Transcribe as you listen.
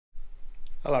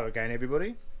Hello again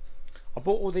everybody. I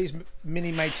bought all these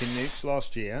mini mating nukes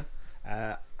last year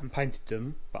and painted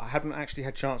them, but I haven't actually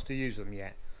had a chance to use them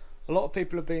yet. A lot of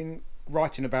people have been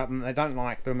writing about them, they don't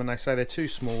like them and they say they're too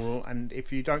small, and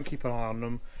if you don't keep an eye on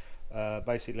them,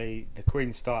 basically the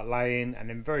queens start laying and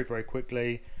then very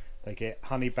quickly they get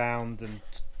honey bound and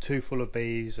too full of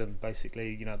bees, and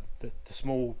basically, you know, the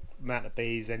small amount of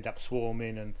bees end up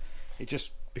swarming and it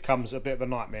just becomes a bit of a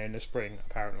nightmare in the spring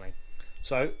apparently.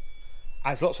 So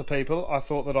as lots of people, I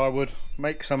thought that I would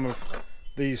make some of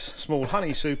these small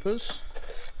honey supers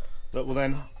that will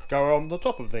then go on the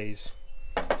top of these.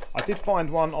 I did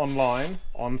find one online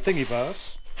on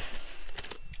Thingiverse,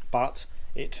 but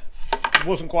it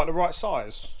wasn't quite the right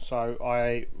size, so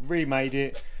I remade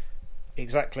it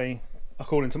exactly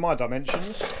according to my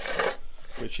dimensions,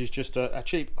 which is just a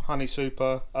cheap honey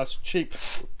super, a cheap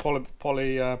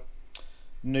poly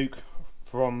nuke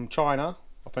from China.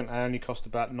 I think they only cost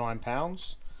about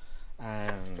 £9,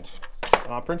 and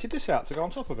I printed this out to go on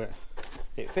top of it.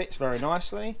 It fits very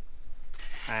nicely,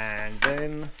 and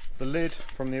then the lid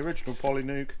from the original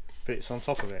Polynuke fits on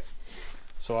top of it.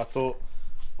 So I thought,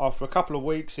 after a couple of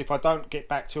weeks, if I don't get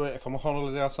back to it, if I'm on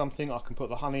holiday or something, I can put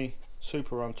the honey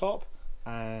super on top,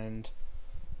 and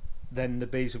then the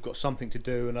bees have got something to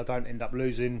do and I don't end up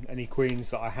losing any queens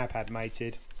that I have had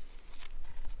mated.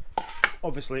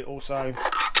 Obviously also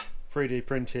 3D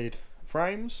printed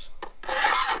frames.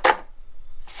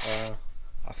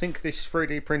 I think this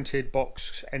 3D printed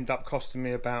box ended up costing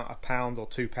me about £1 or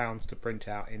 £2 to print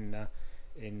out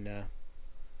in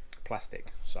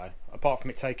plastic. So apart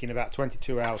from it taking about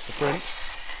 22 hours to print,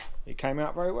 it came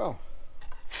out very well.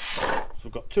 So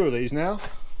I've got two of these now.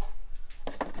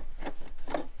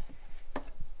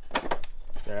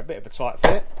 They're a bit of a tight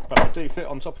fit, but they do fit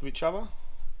on top of each other.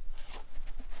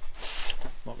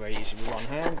 Not very easy with one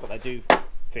hand, but they do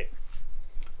fit.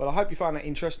 Well, I hope you find that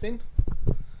interesting.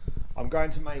 I'm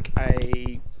going to make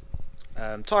a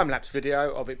time-lapse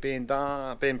video of it being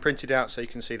done, being printed out, so you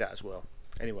can see that as well.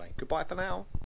 Anyway, goodbye for now.